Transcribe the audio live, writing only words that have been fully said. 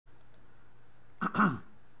Well,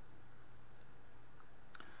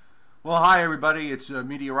 hi everybody. It's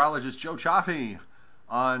meteorologist Joe Cioffi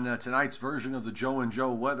on tonight's version of the Joe and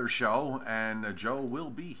Joe Weather Show, and Joe will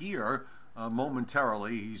be here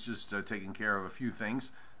momentarily. He's just taking care of a few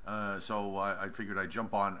things, so I figured I'd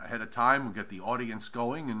jump on ahead of time. We'll get the audience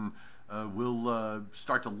going, and we'll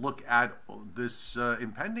start to look at this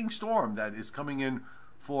impending storm that is coming in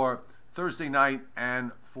for Thursday night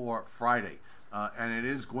and for Friday, and it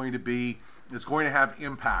is going to be. It's going to have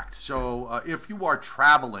impact. So if you are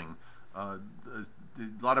traveling, a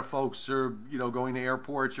lot of folks are, going to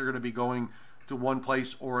airports. You're going to be going to one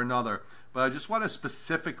place or another. But I just want to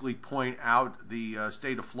specifically point out the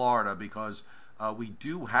state of Florida, because we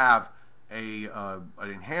do have an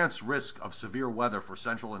enhanced risk of severe weather for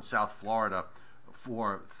Central and South Florida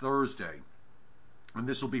for Thursday. And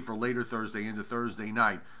this will be for later Thursday into Thursday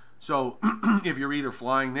night. So if you're either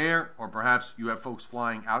flying there, or perhaps you have folks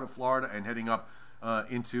flying out of Florida and heading up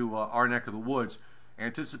into our neck of the woods,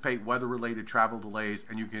 anticipate weather-related travel delays,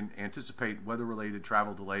 and you can anticipate weather-related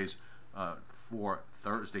travel delays for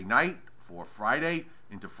Thursday night, for Friday,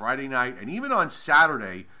 into Friday night, and even on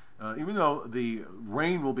Saturday. Even though the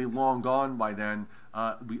rain will be long gone by then,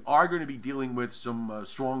 we are going to be dealing with some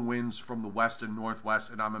strong winds from the west and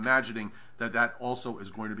northwest, and I'm imagining that that also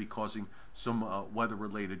is going to be causing some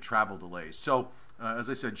weather-related travel delays. So, as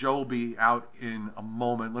I said, Joe will be out in a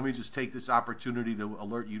moment. Let me just take this opportunity to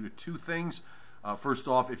alert you to two things. First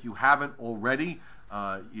off, if you haven't already,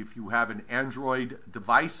 if you have an Android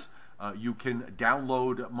device, you can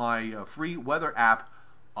download my free weather app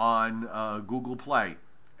on Google Play.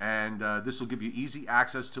 And this will give you easy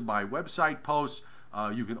access to my website posts.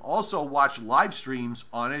 You can also watch live streams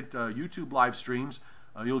on it, YouTube live streams.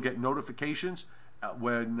 You'll get notifications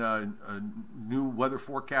when new weather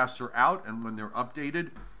forecasts are out and when they're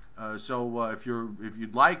updated. So if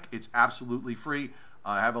you'd like, it's absolutely free.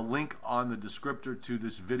 I have a link on the descriptor to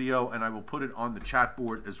this video, and I will put it on the chat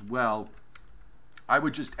board as well. I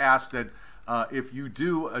would just ask that if you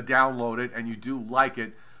do download it and you do like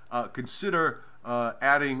it, consider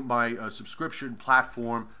adding my subscription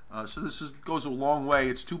platform. So this goes a long way.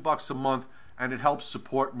 It's $2 a month, and it helps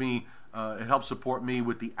support me. It helps support me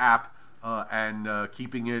with the app and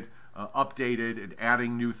keeping it updated and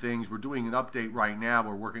adding new things. We're doing an update right now.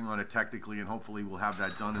 We're working on it technically, and hopefully we'll have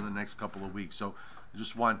that done in the next couple of weeks. So I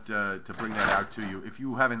just want to bring that out to you. If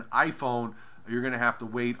you have an iPhone, you're going to have to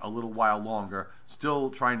wait a little while longer. Still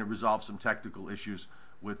trying to resolve some technical issues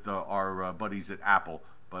with our buddies at Apple.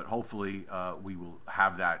 But hopefully we will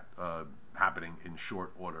have that happening in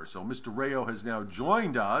short order. So Mr. Rayo has now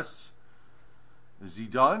joined us. Is he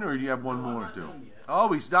done, or do you have one more to do?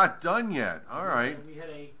 Oh, he's not done yet. All right. We had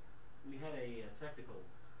a technical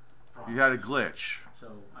problem. You had a glitch.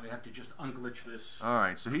 So I have to just unglitch this. All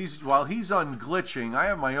right. So while he's unglitching, I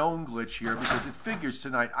have my own glitch here, because it figures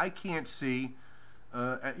tonight I can't see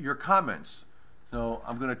your comments. So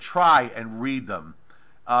I'm going to try and read them.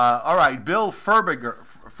 All right, Bill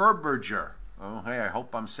Furberger. Oh, hey, I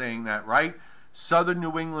hope I'm saying that right. Southern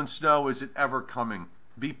New England snow, is it ever coming?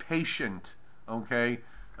 Be patient, okay?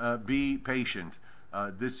 Be patient.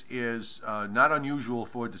 This is not unusual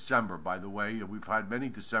for December, by the way. We've had many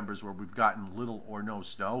Decembers where we've gotten little or no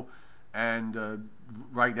snow. And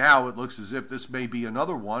right now it looks as if this may be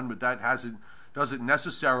another one, but that doesn't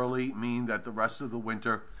necessarily mean that the rest of the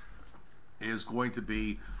winter is going to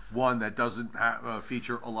be one that doesn't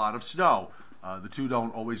feature a lot of snow. The two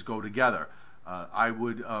don't always go together. I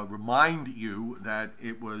would remind you that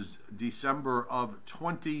it was December of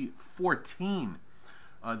 2014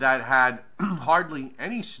 that had hardly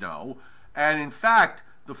any snow, and in fact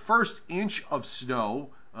the first inch of snow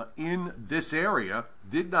in this area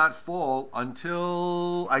did not fall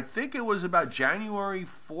until I think it was about January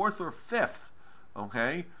 4th or 5th.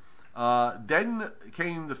 Okay. Then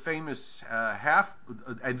came the famous half,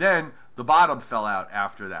 and then the bottom fell out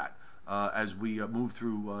after that as we moved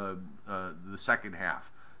through the second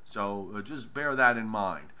half. So just bear that in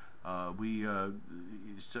mind.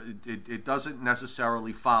 It doesn't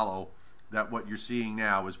necessarily follow that what you're seeing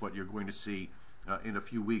now is what you're going to see in a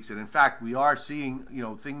few weeks. And in fact, we are seeing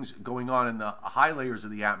things going on in the high layers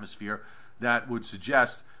of the atmosphere that would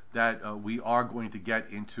suggest that we are going to get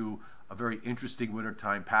into a very interesting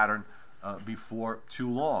wintertime pattern before too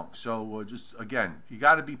long. So just, again, you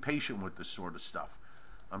got to be patient with this sort of stuff.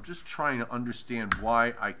 I'm just trying to understand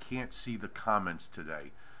why I can't see the comments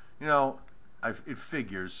today. It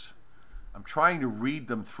figures. I'm trying to read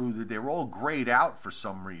them through. They're all grayed out for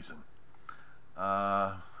some reason.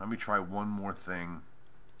 Let me try one more thing.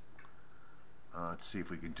 Let's see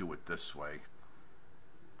if we can do it this way.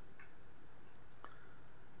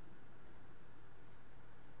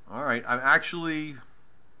 All right, I'm actually...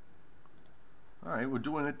 All right, we're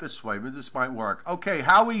doing it this way, but this might work. Okay,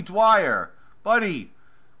 Howie Dwyer, buddy,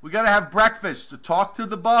 we got to have breakfast to talk to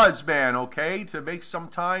the buzz, man, okay, to make some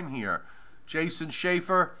time here. Jason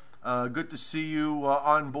Schaefer, good to see you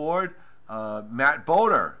on board. Matt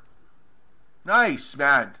Boder, nice,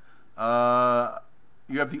 Matt.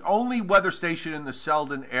 You have the only weather station in the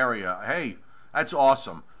Selden area. Hey, that's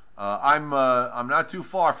awesome. I'm not too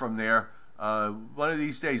far from there. One of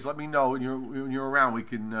these days, let me know when you're around. We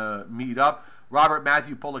can meet up. Robert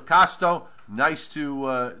Matthew Policasto, nice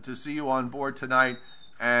to see you on board tonight.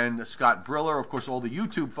 And Scott Briller, of course, all the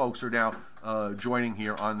YouTube folks are now joining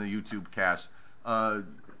here on the YouTube cast. Are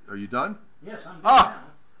you done? Yes, I'm done now.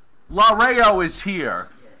 Lareo is here.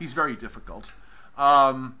 He's very difficult.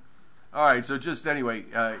 All right, so just anyway,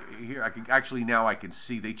 here I can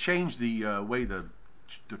see they changed the way the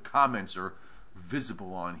comments are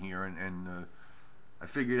visible on here, and I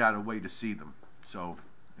figured out a way to see them. So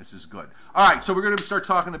this is good. All right, so we're going to start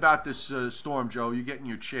talking about this storm, Joe. You get in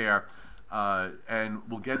your chair, and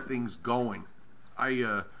we'll get things going. We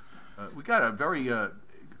got a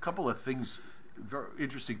couple of things, very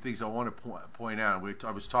interesting things I want to point out.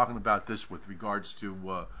 I was talking about this with regards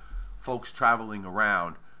to folks traveling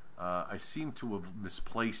around. I seem to have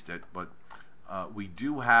misplaced it, but we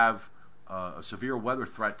do have a severe weather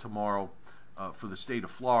threat tomorrow for the state of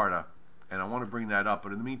Florida, and I want to bring that up.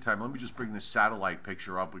 But in the meantime, let me just bring this satellite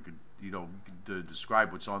picture up. We could,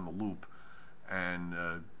 describe what's on the loop, and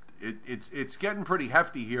it's getting pretty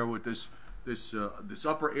hefty here with this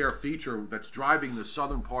upper air feature that's driving the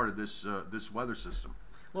southern part of this weather system.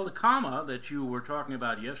 Well, the comma that you were talking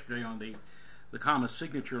about yesterday on the comma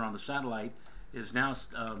signature on the satellite is now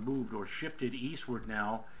moved or shifted eastward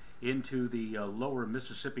now into the lower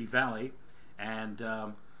Mississippi Valley, and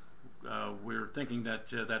we're thinking that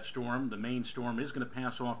that storm, the main storm, is going to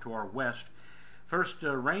pass off to our west. First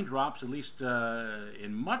raindrops, at least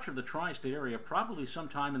in much of the tri-state area, probably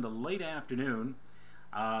sometime in the late afternoon,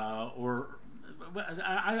 or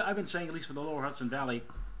I've been saying at least for the lower Hudson Valley,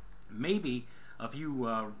 maybe a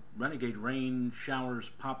few renegade rain showers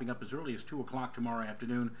popping up as early as 2 o'clock tomorrow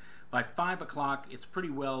afternoon. By 5 o'clock, it's pretty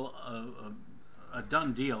well a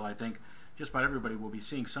done deal, I think. Just about everybody will be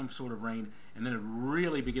seeing some sort of rain, and then it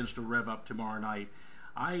really begins to rev up tomorrow night.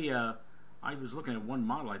 I was looking at one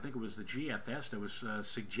model, I think it was the GFS, that was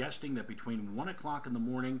suggesting that between 1 o'clock in the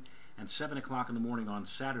morning and 7 o'clock in the morning on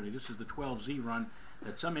Saturday, this is the 12Z run,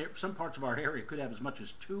 that some parts of our area could have as much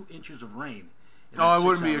as 2 inches of rain. Oh, it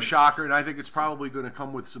wouldn't be a shocker, and I think it's probably going to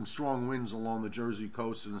come with some strong winds along the Jersey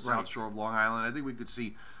coast and the south shore of Long Island. I think we could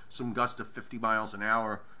see some gusts of 50 miles an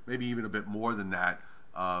hour, maybe even a bit more than that,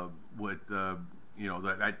 with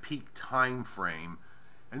that peak time frame.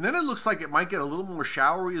 And then it looks like it might get a little more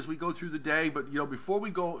showery as we go through the day. But before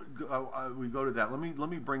we go to that, let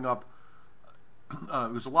me bring up.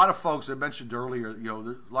 There's a lot of folks I mentioned earlier.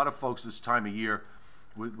 There's a lot of folks this time of year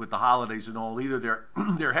with the holidays and all. Either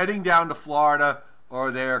they're heading down to Florida,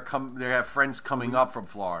 or they have friends coming up from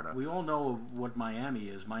Florida. We all know what Miami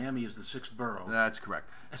is. Miami is the 6th borough. That's correct.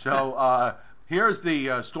 So here's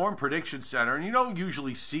the Storm Prediction Center, and you don't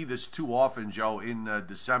usually see this too often, Joe, in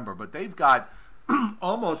December, but they've got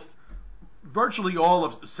almost virtually all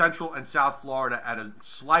of Central and South Florida at a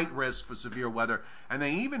slight risk for severe weather, and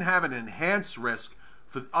they even have an enhanced risk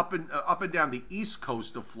for up and down the east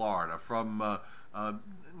coast of Florida from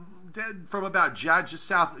about just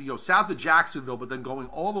south of Jacksonville, but then going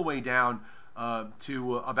all the way down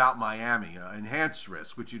to about Miami. Enhanced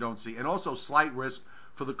risk, which you don't see, and also slight risk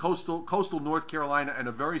for the coastal North Carolina and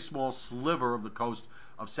a very small sliver of the coast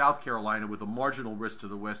of South Carolina, with a marginal risk to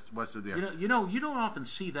the west of there. You don't often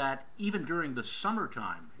see that even during the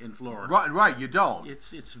summertime in Florida. Right, you don't.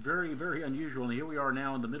 It's very, very unusual. And here we are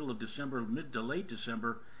now in the middle of December, mid to late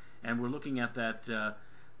December, and we're looking at that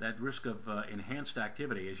risk of enhanced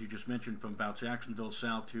activity, as you just mentioned, from about Jacksonville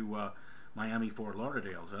south to Miami, Fort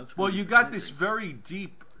Lauderdale. So that's you got this very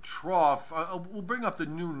deep trough. We'll bring up the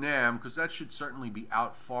new NAM, because that should certainly be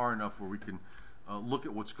out far enough where we can look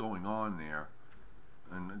at what's going on there.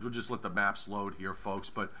 And we'll just let the maps load here, folks.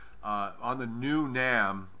 But on the new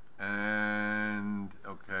NAM, and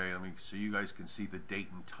okay, so you guys can see the date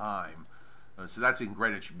and time. So that's in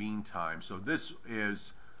Greenwich Mean Time. So this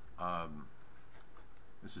is the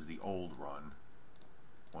old run.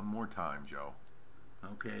 One more time, Joe.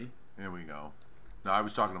 Okay. There we go. No, I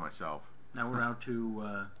was talking to myself. Now we're out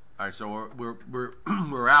to. All right, so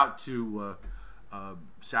we're out to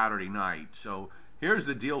Saturday night. So here's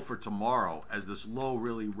the deal for tomorrow. As this low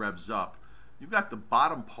really revs up, you've got the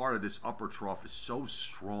bottom part of this upper trough is so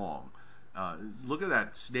strong Look at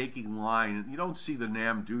that snaking line. You don't see the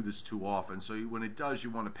NAM do this too often, so when it does, you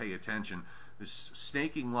want to pay attention. This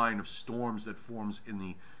snaking line of storms that forms in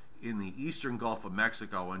the eastern Gulf of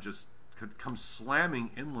Mexico and just comes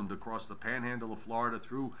slamming inland across the panhandle of Florida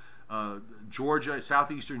through Georgia,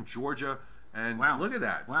 southeastern Georgia, and wow. Look at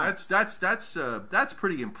that. Wow. That's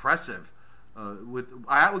pretty impressive.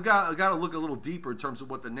 I got to look a little deeper in terms of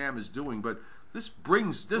what the NAM is doing, but this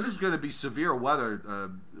is going to be severe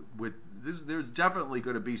weather. There's definitely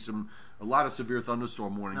going to be a lot of severe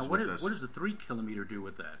thunderstorm warnings with this. What does the 3 kilometer do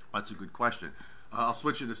with that? That's a good question. I'll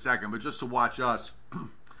switch in a second, but just to watch us,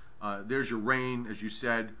 there's your rain, as you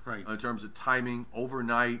said, right. In terms of timing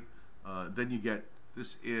overnight. Then you get.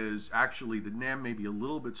 This is actually, the NAM may be a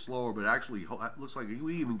little bit slower, but actually it looks like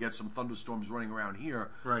we even get some thunderstorms running around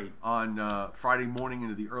here on Friday morning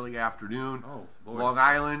into the early afternoon. Oh, boy. Long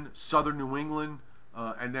Island, southern New England,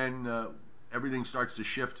 and then everything starts to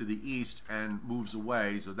shift to the east and moves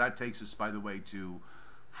away. So that takes us, by the way, to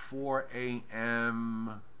 4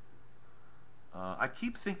 a.m. I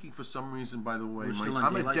keep thinking for some reason, by the way,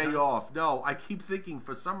 I'm a day off. No, I keep thinking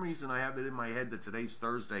for some reason I have it in my head that today's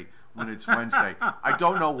Thursday when it's Wednesday. I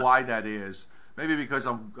don't know why that is. Maybe because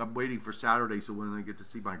I'm waiting for Saturday, so when I get to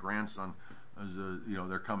see my grandson, as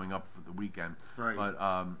they're coming up for the weekend. Right.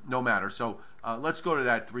 But no matter. So let's go to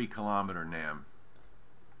that 3 kilometer NAM,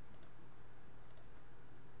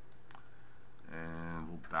 and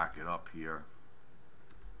we'll back it up here.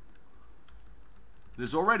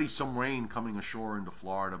 There's already some rain coming ashore into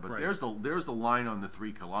Florida, but there's the line on the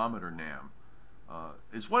 3 kilometer NAM.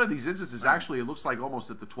 It's one of these instances. Actually, it looks like almost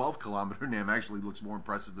that the 12 kilometer NAM actually looks more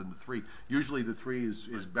impressive than the 3. Usually, the 3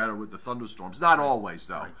 is better with the thunderstorms. Not always,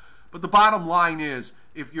 though. Right. But the bottom line is,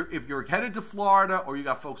 if you're headed to Florida, or you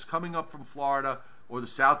got folks coming up from Florida or the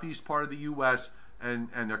southeast part of the U.S. and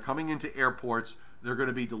they're coming into airports, there are going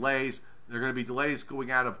to be delays. There are going to be delays going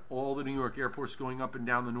out of all the New York airports going up and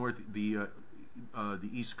down the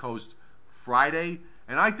East Coast Friday,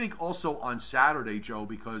 and I think also on Saturday, Joe,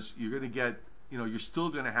 because you're going to get, you're still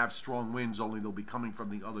going to have strong winds, only they'll be coming from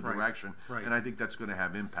the other direction, and I think that's going to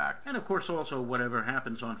have impact. And of course, also whatever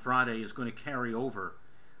happens on Friday is going to carry over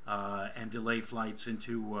and delay flights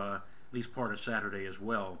into at least part of Saturday as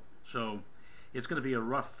well. So it's going to be a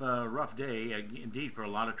rough day indeed for a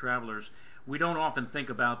lot of travelers. We don't often think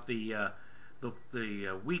about the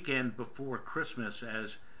weekend before Christmas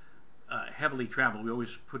as heavily traveled. We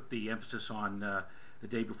always put the emphasis on the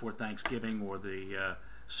day before Thanksgiving or the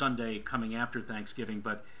Sunday coming after Thanksgiving,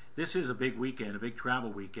 but this is a big weekend, a big travel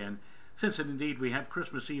weekend, since indeed we have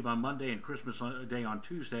Christmas Eve on Monday and Christmas Day on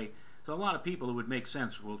Tuesday. So a lot of people, it would make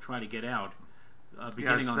sense, will try to get out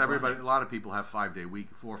beginning on everybody. Friday. A lot of people have 5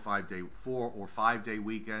 or 5 day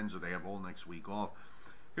weekends, or they have all next week off.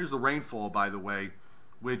 Here's the rainfall, by the way,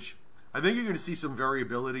 which I think you're going to see some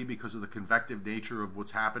variability because of the convective nature of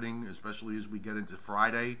what's happening, especially as we get into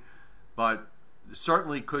Friday. But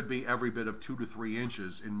certainly could be every bit of 2 to 3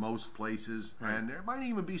 inches in most places, and there might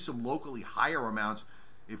even be some locally higher amounts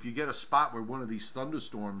if you get a spot where one of these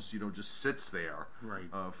thunderstorms, just sits there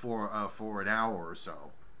for an hour or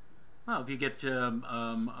so. Well, if you get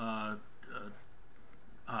oh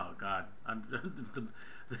God,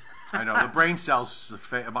 I know the brain cells,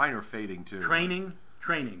 mine are fading too. Training.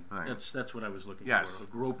 Right. That's what I was looking for.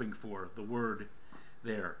 Groping for the word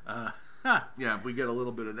there. Yeah, if we get a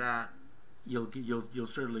little bit of that, you'll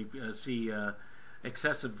certainly see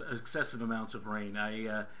excessive amounts of rain.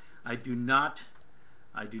 I do not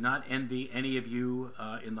envy any of you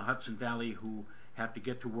in the Hudson Valley who have to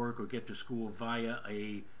get to work or get to school via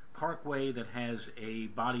a parkway that has a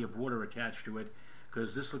body of water attached to it,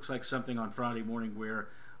 because this looks like something on Friday morning where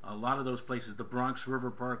a lot of those places, the Bronx River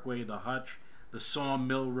Parkway, the Hutch, the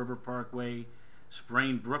Sawmill River Parkway,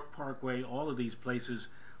 Sprain Brook Parkway, all of these places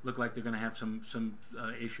look like they're going to have some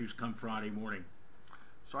issues come Friday morning.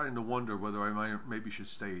 Starting to wonder whether I maybe should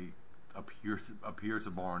stay up here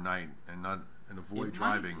tomorrow night and avoid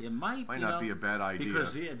driving. It might not be a bad idea.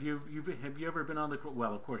 Because have you ever been on the?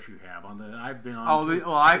 Well, of course you have. I've been on.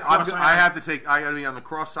 I have to take. I got to be on the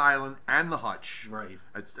Cross Island and the Hutch. Right.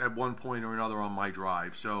 At one point or another on my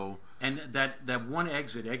drive. So. And that one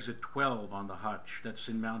exit 12 on the Hutch, that's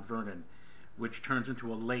in Mount Vernon, which turns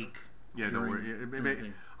into a lake. Yeah,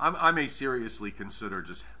 I may seriously consider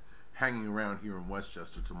just hanging around here in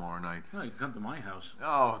Westchester tomorrow night. Well, you can come to my house.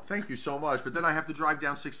 Oh, thank you so much. But then I have to drive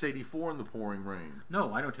down 684 in the pouring rain.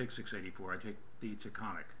 No, I don't take 684. I take the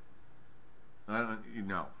Taconic.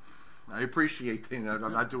 No. I appreciate that.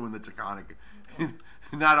 I'm not doing the Taconic.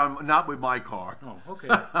 not with my car. Oh, okay.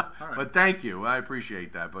 All right. But thank you. I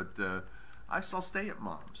appreciate that. But I'll stay at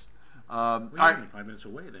Mom's. Well, you're only 5 minutes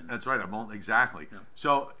away then. That's right. Exactly. Yeah.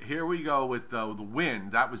 So here we go with the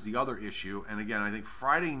wind. That was the other issue. And again, I think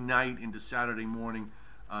Friday night into Saturday morning,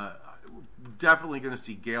 definitely going to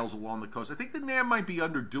see gales along the coast. I think the NAM might be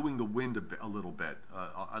underdoing the wind a little bit,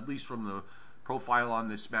 at least from the profile on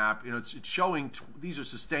this map. It's showing these are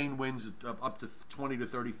sustained winds up to 20 to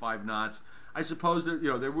 35 knots. I suppose that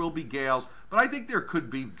there will be gales, but I think there could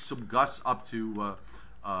be some gusts up to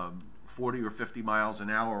 40 or 50 miles an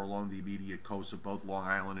hour along the immediate coast of both Long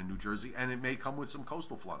Island and New Jersey, and it may come with some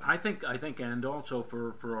coastal flooding. I think, and also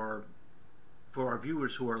for our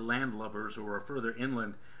viewers who are land lovers or are further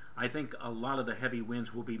inland, I think a lot of the heavy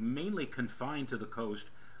winds will be mainly confined to the coast.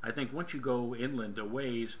 I think once you go inland a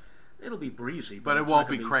ways, it'll be breezy, but it won't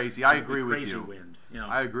be crazy. I agree with you. Wind,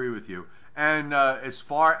 I agree with you. And as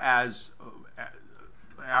far as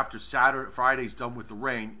after Friday's done with the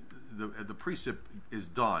rain, the precip is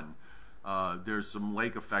done. There's some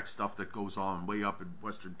lake effect stuff that goes on way up in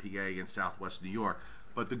western PA and southwest New York.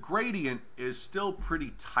 But the gradient is still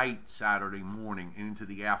pretty tight Saturday morning and into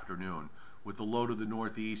the afternoon with the low to the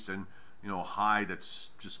northeast and a high that's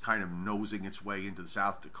just kind of nosing its way into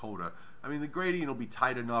South Dakota. I mean, the gradient will be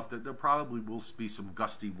tight enough that there probably will be some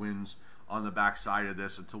gusty winds on the backside of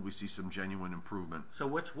this until we see some genuine improvement. So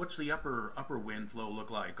what's the upper wind flow look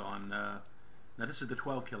like on? Now this is the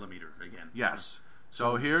 12 kilometer again. Yes.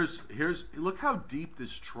 So here's look how deep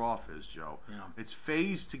this trough is, Joe. Yeah. It's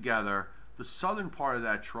phased together. The southern part of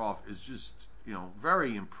that trough is just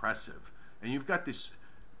very impressive, and you've got this.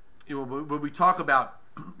 When we talk about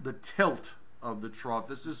the tilt of the trough,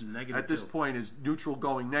 this is negative at this tilt. point is neutral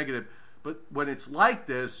going negative. But when it's like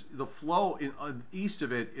this, the flow east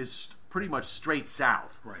of it is pretty much straight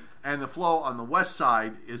south, right? And the flow on the west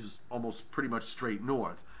side is almost pretty much straight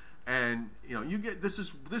north. And you get this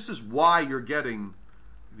is why you're getting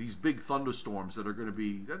these big thunderstorms that are going to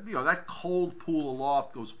be that cold pool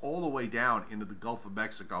aloft goes all the way down into the Gulf of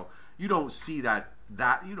Mexico. You don't see that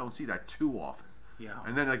too often. Yeah.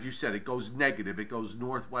 And then, like you said, it goes negative. It goes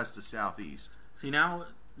northwest to southeast. See now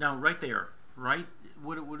right there, right.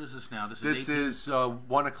 What is this now? This is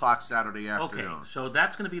 1 o'clock Saturday afternoon. Okay, so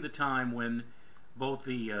that's going to be the time when both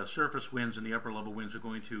the surface winds and the upper level winds are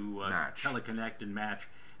going to teleconnect and match.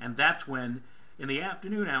 And that's when, in the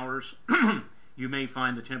afternoon hours, you may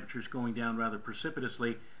find the temperatures going down rather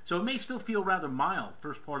precipitously. So it may still feel rather mild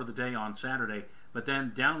first part of the day on Saturday, but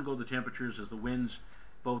then down go the temperatures as the winds,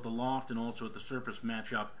 both aloft and also at the surface,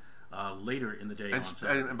 match up later in the day on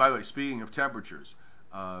Saturday. And by the way, speaking of temperatures,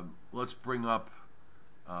 let's bring up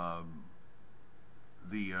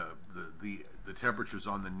the temperatures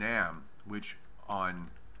on the NAM, which I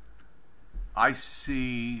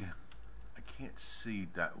can't see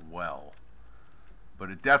that well,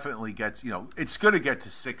 but it definitely gets, it's going to get to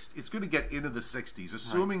 60. It's going to get into the 60s,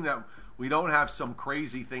 assuming that we don't have some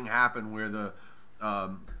crazy thing happen where the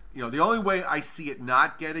only way I see it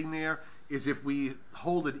not getting there is if we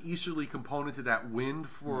hold an easterly component to that wind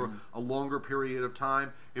for a longer period of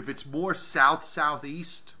time. If it's more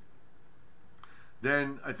south-southeast,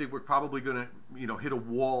 then I think we're probably going to hit a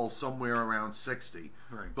wall somewhere around 60.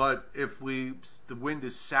 Right. But if the wind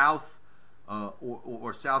is south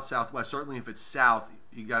or south-southwest, certainly if it's south,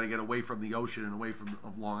 you got to get away from the ocean and away from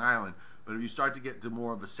Long Island. But if you start to get to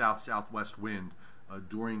more of a south-southwest wind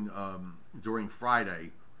during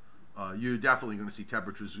Friday, you're definitely going to see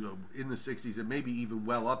temperatures in the 60s and maybe even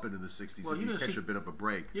well up into the 60s if you catch a bit of a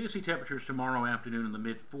break. You're going to see temperatures tomorrow afternoon in the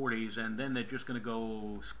mid-40s, and then they're just going to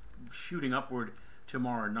go shooting upward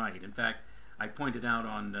tomorrow night. In fact, I pointed out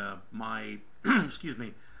on my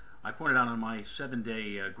I pointed out on my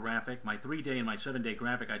 7-day graphic, my 3-day and my 7-day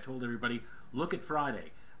graphic. I told everybody, look at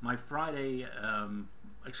Friday. My Thursday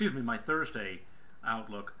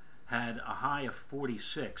outlook had a high of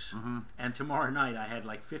 46, and tomorrow night I had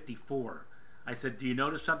like 54. I said, do you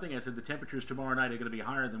notice something? I said, the temperatures tomorrow night are going to be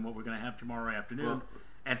higher than what we're going to have tomorrow afternoon,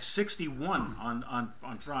 and 61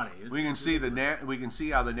 on Friday. We can see we can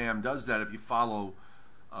see how the NAM does that if you follow,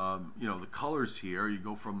 the colors here. You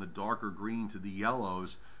go from the darker green to the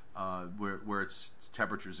yellows, where it's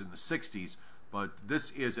temperatures in the 60s. But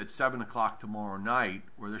this is at 7 o'clock tomorrow night,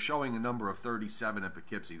 where they're showing a number of 37 at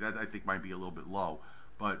Poughkeepsie. That I think might be a little bit low,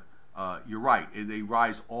 but you're right. They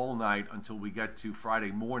rise all night until we get to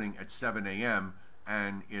Friday morning at 7 a.m.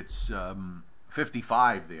 and it's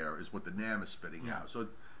 55 there is what the NAM is spitting out. So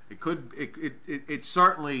it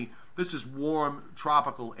certainly, this is warm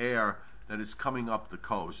tropical air that is coming up the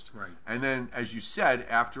coast. Right. And then, as you said,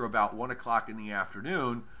 after about 1 o'clock in the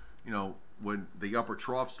afternoon, when the upper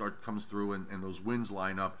trough comes through and those winds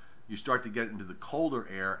line up, you start to get into the colder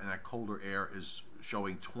air, and that colder air is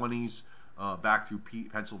showing 20s back through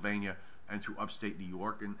Pennsylvania and through upstate New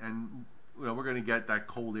York, and we're going to get that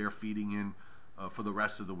cold air feeding in for the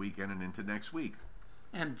rest of the weekend and into next week.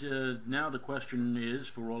 And now the question is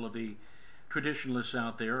for all of the traditionalists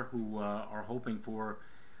out there who are hoping for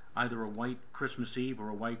either a white Christmas Eve or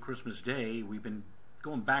a white Christmas Day. We've been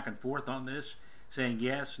going back and forth on this, saying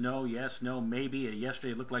yes, no, maybe.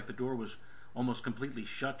 Yesterday it looked like the door was almost completely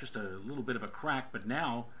shut, just a little bit of a crack, but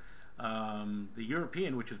now the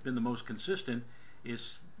European, which has been the most consistent,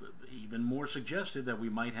 is even more suggestive that we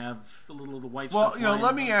might have a little of the white stuff. Well,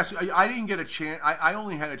 let me ask you, I didn't get a chance, I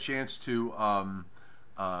only had a chance to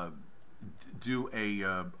do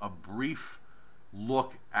a brief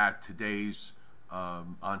look at today's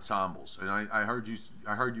ensembles, and I heard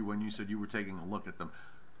you when you said you were taking a look at them.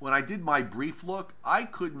 When I did my brief look, I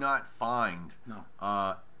could not find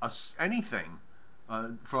anything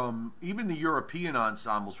from even the European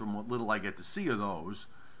ensembles, from what little I get to see of those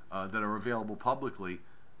that are available publicly.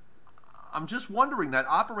 I'm just wondering, that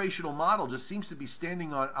operational model just seems to be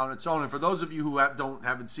standing on its own. And for those of you who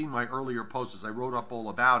haven't seen my earlier posts, as I wrote up all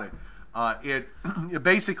about it, it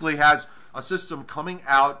basically has a system coming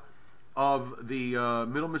out of the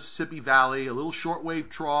middle Mississippi Valley, a little shortwave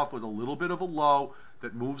trough with a little bit of a low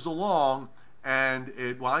that moves along, and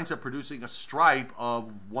it winds up producing a stripe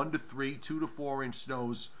of 1 to 3, 2 to 4 inch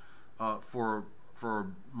snows for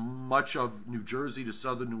much of New Jersey to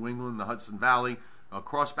southern New England, the Hudson Valley,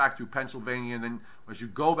 cross back through Pennsylvania, and then as you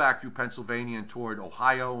go back through Pennsylvania and toward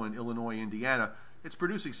Ohio and Illinois, Indiana, it's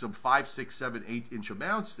producing some 5, 6, 7, 8 inch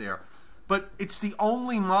amounts there. But it's the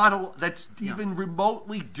only model that's even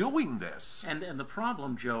remotely doing this. And the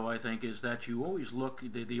problem, Joe, I think, is that you always look,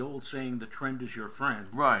 the old saying, the trend is your friend.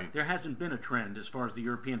 Right. There hasn't been a trend as far as the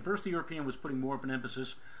European. First, the European was putting more of an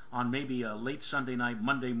emphasis on maybe a late Sunday night,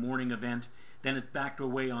 Monday morning event. Then it backed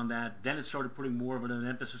away on that. Then it started putting more of an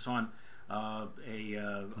emphasis on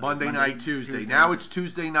Monday night, Tuesday. Now it's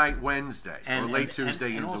Tuesday night, Wednesday, or late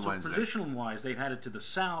Tuesday into also Wednesday. Positional-wise, they've had it to the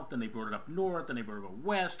south, and they brought it up north, and they brought it up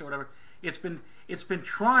west, or whatever. It's been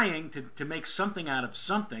trying to make something out of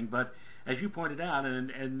something, but as you pointed out,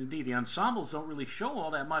 and indeed the ensembles don't really show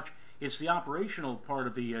all that much. It's the operational part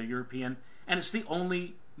of the European, and it's the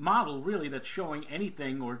only model really that's showing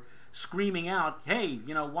anything or screaming out, hey,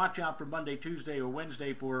 watch out for Monday, Tuesday, or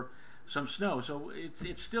Wednesday for some snow. So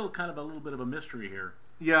it's still kind of a little bit of a mystery here.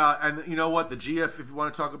 Yeah, and you know what? The GF, if you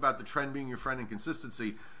want to talk about the trend being your friend in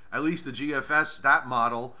consistency, at least the GFS, that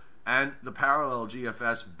model, and the parallel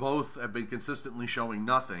GFS both have been consistently showing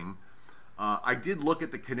nothing. I did look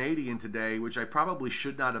at the Canadian today, which I probably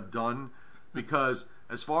should not have done, because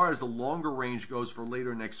as far as the longer range goes for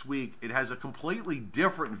later next week, it has a completely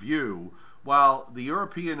different view, while the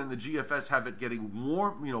European and the GFS have it getting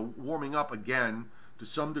warming up again to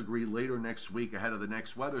some degree later next week ahead of the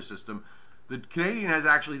next weather system. The Canadian has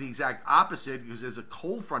actually the exact opposite, because there's a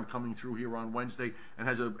cold front coming through here on Wednesday and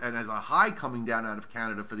has a high coming down out of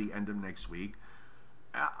Canada for the end of next week.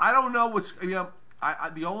 I don't know what's,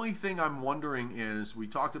 the only thing I'm wondering is, we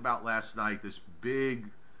talked about last night this big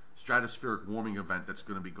stratospheric warming event that's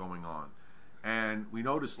going to be going on. And we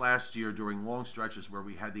noticed last year during long stretches where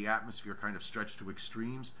we had the atmosphere kind of stretched to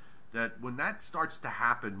extremes, that when that starts to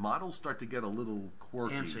happen, models start to get a little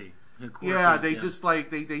quirky. Antsy. Yeah, they just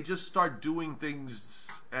they just start doing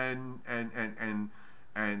things and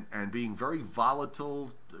being very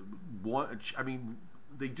volatile. I mean,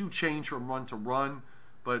 they do change from run to run,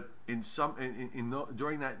 but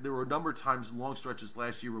during that, there were a number of times, long stretches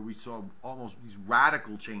last year, where we saw almost these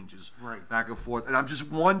radical changes back and forth. And I'm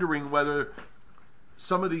just wondering whether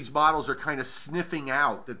some of these models are kind of sniffing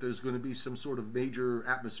out that there's going to be some sort of major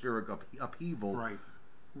atmospheric upheaval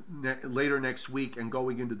later next week and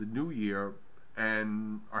going into the new year,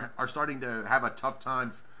 and are starting to have a tough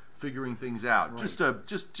time figuring things out. Right.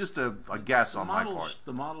 Just a guess on my part.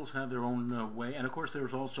 The models have their own way, and of course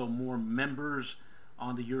there's also more members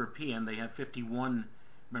on the European. They have 51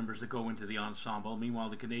 members that go into the ensemble. Meanwhile,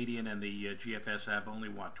 the Canadian and the GFS have only,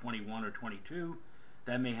 21 or 22.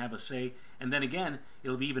 That may have a say. And then again,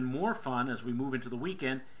 it'll be even more fun as we move into the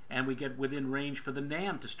weekend and we get within range for the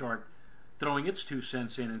NAM to start throwing its 2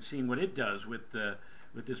 cents in and seeing what it does with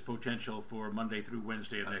this potential for Monday through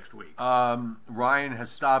Wednesday of next week. Ryan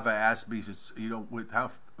Hestava asked me, with how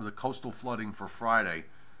the coastal flooding for Friday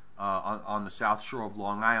on the south shore of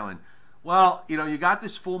Long Island. Well, you got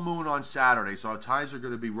this full moon on Saturday, so our tides are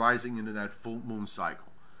going to be rising into that full moon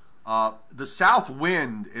cycle. The south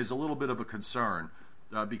wind is a little bit of a concern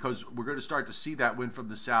because we're going to start to see that wind from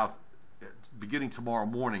the south beginning tomorrow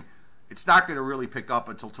morning. It's not going to really pick up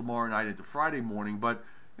until tomorrow night into Friday morning, but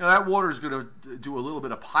that water is going to do a little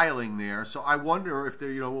bit of piling there. So I wonder if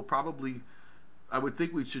there, will probably, I would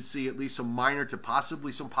think we should see at least some minor to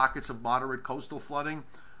possibly some pockets of moderate coastal flooding.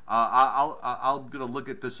 I'm going to look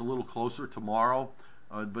at this a little closer tomorrow,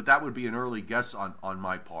 but that would be an early guess on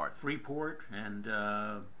my part. Freeport and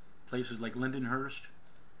places like Lindenhurst,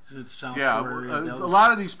 South yeah, Shore area, a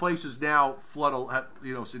lot of these places now flood.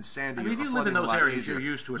 Since Sandy. I mean, if you live in those areas, you're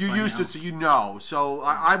used to it. You're used to it, so you know. So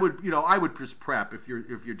I would just prep if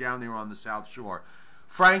you're down there on the South Shore.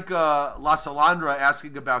 Frank La Salandra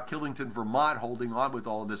asking about Killington, Vermont, holding on with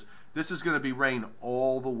all of this. This is going to be rain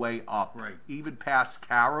all the way up, right, even past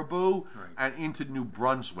Caribou, right, and into New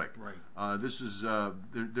Brunswick. Right. This is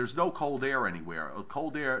there's no cold air anywhere.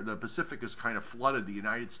 Cold air, the Pacific has kind of flooded the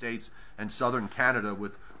United States and southern Canada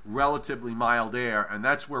with relatively mild air, and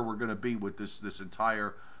that's where we're going to be with this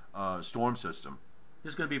entire storm system.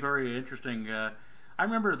 This is going to be very interesting. I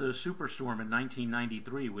remember the superstorm in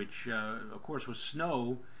 1993, which of course was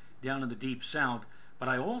snow down in the deep south. But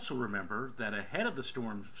I also remember that ahead of the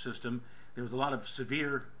storm system, there was a lot of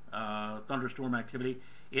severe thunderstorm activity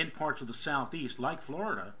in parts of the southeast, like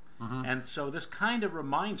Florida. Mm-hmm. And so this kind of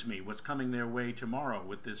reminds me what's coming their way tomorrow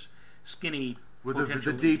with this skinny, with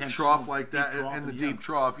the deep trough like that, and the deep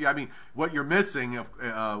trough. Yeah, I mean, what you're missing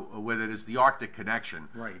with it is the Arctic connection.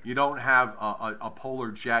 Right. You don't have a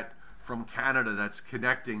polar jet from Canada that's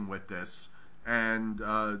connecting with this, and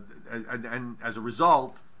as a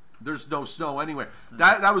result, there's no snow anyway.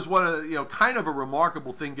 That was one of kind of a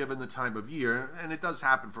remarkable thing given the time of year, and it does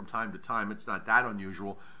happen from time to time. It's not that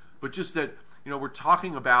unusual, but just that we're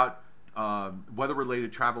talking about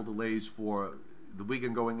weather-related travel delays for the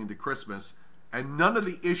weekend going into Christmas, and none of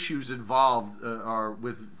the issues involved are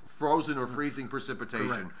with frozen or freezing precipitation.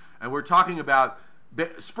 Correct. And we're talking about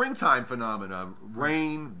springtime phenomena: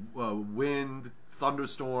 rain, wind,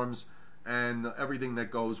 thunderstorms, and everything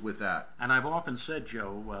that goes with that. And I've often said,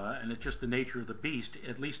 Joe, and it's just the nature of the beast,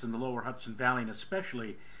 at least in the lower Hudson Valley, and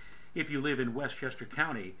especially if you live in Westchester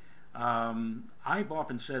County, I've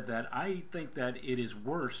often said that I think that it is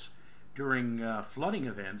worse during flooding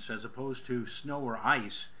events as opposed to snow or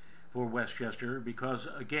ice for Westchester, because,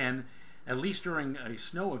 again, at least during a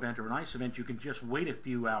snow event or an ice event, you can just wait a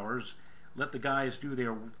few hours, let the guys do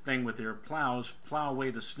their thing with their plows, plow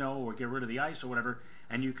away the snow or get rid of the ice or whatever,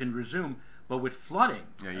 and you can resume. But with flooding,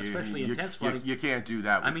 especially intense flooding, you can't do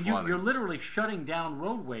that with flooding. You're literally shutting down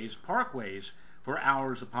roadways, parkways, for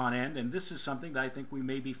hours upon end, and this is something that I think we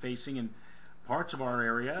may be facing in parts of our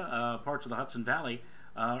area, parts of the Hudson Valley,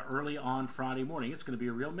 early on Friday morning. It's going to be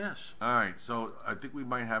a real mess. All right, so I think we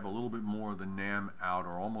might have a little bit more of the NAM out,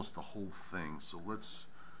 or almost the whole thing. So let's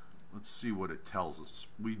see what it tells us.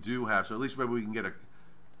 We do have, so at least maybe we can get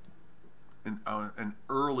an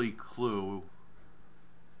early clue,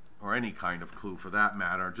 or any kind of clue for that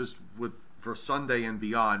matter, just for Sunday and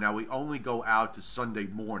beyond. Now we only go out to Sunday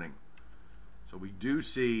morning, so we do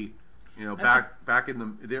see, back in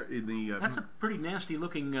the. That's a pretty nasty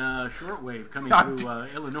looking shortwave coming through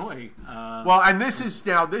Illinois. Well, and this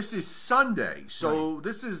is Sunday, so right.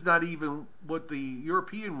 This is not even what the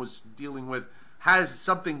European was dealing with. Has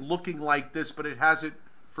something looking like this, but it has it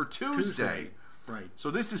for Tuesday. Right. So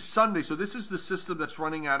this is Sunday. So this is the system that's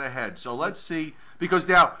running out ahead. So let's see, because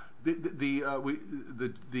now the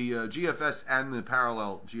GFS and the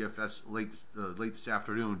parallel GFS late this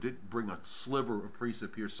afternoon did bring a sliver of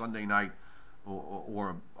precip here Sunday night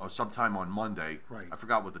or sometime on Monday. Right. I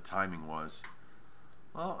forgot what the timing was.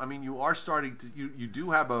 Well, I mean, you are starting to you do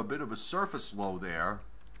have a bit of a surface low there.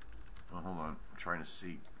 Oh, hold on, I'm trying to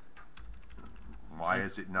see. Why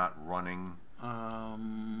is it not running?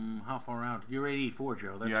 How far out? You're 84,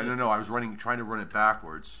 Joe. That's no. I was trying to run it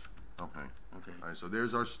backwards. Okay. Okay. All right, so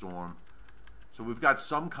there's our storm. So we've got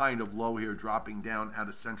some kind of low here dropping down out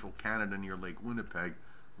of central Canada near Lake Winnipeg.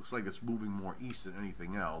 Looks like it's moving more east than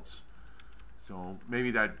anything else. So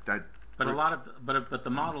maybe that. But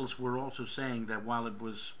the models were also saying that while it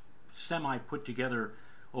was semi put together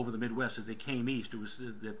over the Midwest as they came east, it was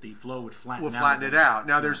that the flow would flatten out. We'll flatten it out.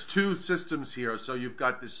 Now, there's two systems here. So you've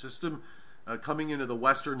got this system coming into the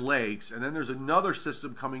western lakes, and then there's another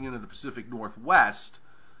system coming into the Pacific Northwest.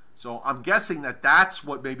 So I'm guessing that that's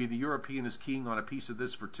what maybe the European is keying on a piece of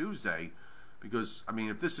this for Tuesday, because, I mean,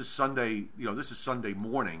 if this is Sunday, this is Sunday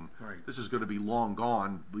morning. Right. This is going to be long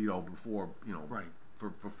gone, before, right.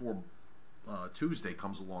 before Tuesday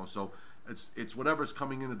comes along. So it's whatever's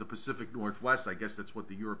coming into the Pacific Northwest. I guess that's what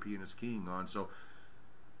the European is keying on. So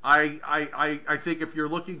I think if you're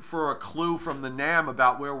looking for a clue from the NAM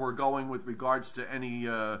about where we're going with regards to any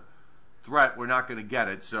threat, we're not going to get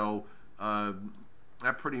it. So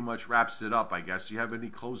that pretty much wraps it up, I guess. Do you have any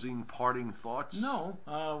closing, parting thoughts? No,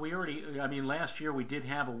 we already. I mean, last year we did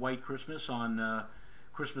have a white Christmas on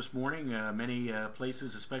Christmas morning. Many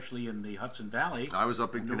places, especially in the Hudson Valley. I was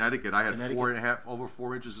up in Connecticut. I had 4.5, over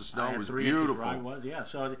 4 inches of snow. It was beautiful. I was, yeah.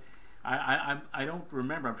 So I don't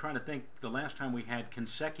remember. I'm trying to think the last time we had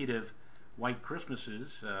consecutive white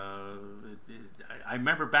Christmases. I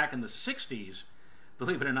remember back in the '60s.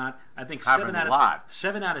 Believe it or not, I think 7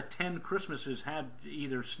 out of 10 Christmases had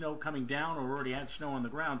either snow coming down or already had snow on the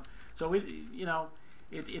ground. So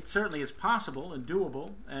it certainly is possible and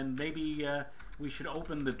doable, and maybe we should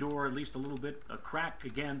open the door at least a little bit, a crack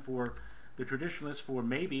again for the traditionalists for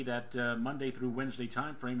maybe that Monday through Wednesday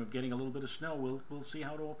time frame of getting a little bit of snow. We'll see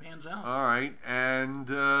how it all pans out. All right, and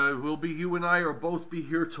you and I are both be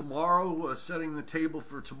here tomorrow, setting the table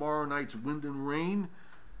for tomorrow night's wind and rain.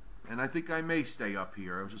 And I think I may stay up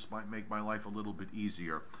here. It just might make my life a little bit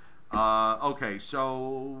easier. Okay,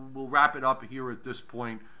 so we'll wrap it up here at this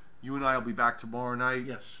point. You and I will be back tomorrow night.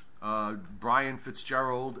 Yes. Brian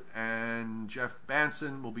Fitzgerald and Jeff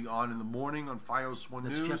Banson will be on in the morning on FiOS 1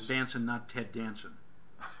 News. That's Jeff Banson, not Ted Danson.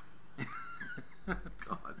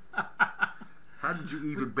 God. How did you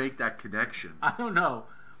even make that connection? I don't know.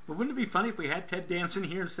 But wouldn't it be funny if we had Ted Danson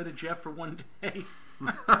here instead of Jeff for one day?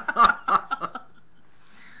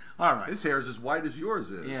 All right. His hair is as white as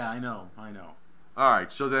yours is. Yeah, I know. All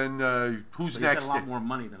right, so then who's next? He's got a lot more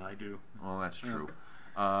money than I do. Oh, that's true.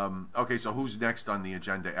 Okay, so who's next on the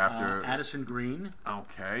agenda after? Addison Green.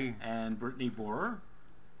 Okay. And Brittany Borer.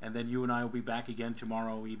 And then you and I will be back again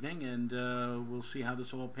tomorrow evening, and we'll see how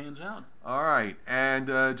this all pans out. All right, and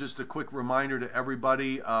just a quick reminder to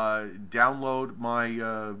everybody, download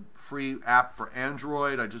my free app for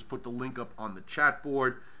Android. I just put the link up on the chat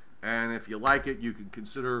board. And if you like it, you can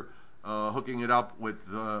consider hooking it up with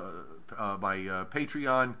my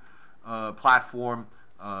Patreon platform.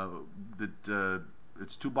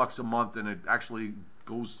 It's $2 a month, and it actually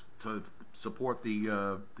goes to support the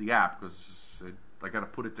app because I got to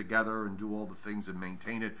put it together and do all the things and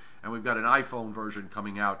maintain it. And we've got an iPhone version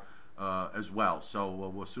coming out as well.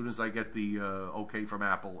 So as soon as I get the okay from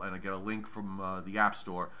Apple and I get a link from the App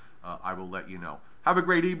Store, I will let you know. Have a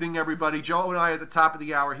great evening, everybody. Joe and I at the top of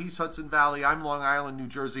the hour. He's Hudson Valley. I'm Long Island, New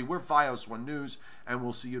Jersey. We're FiOS 1 News, and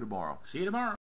we'll see you tomorrow. See you tomorrow.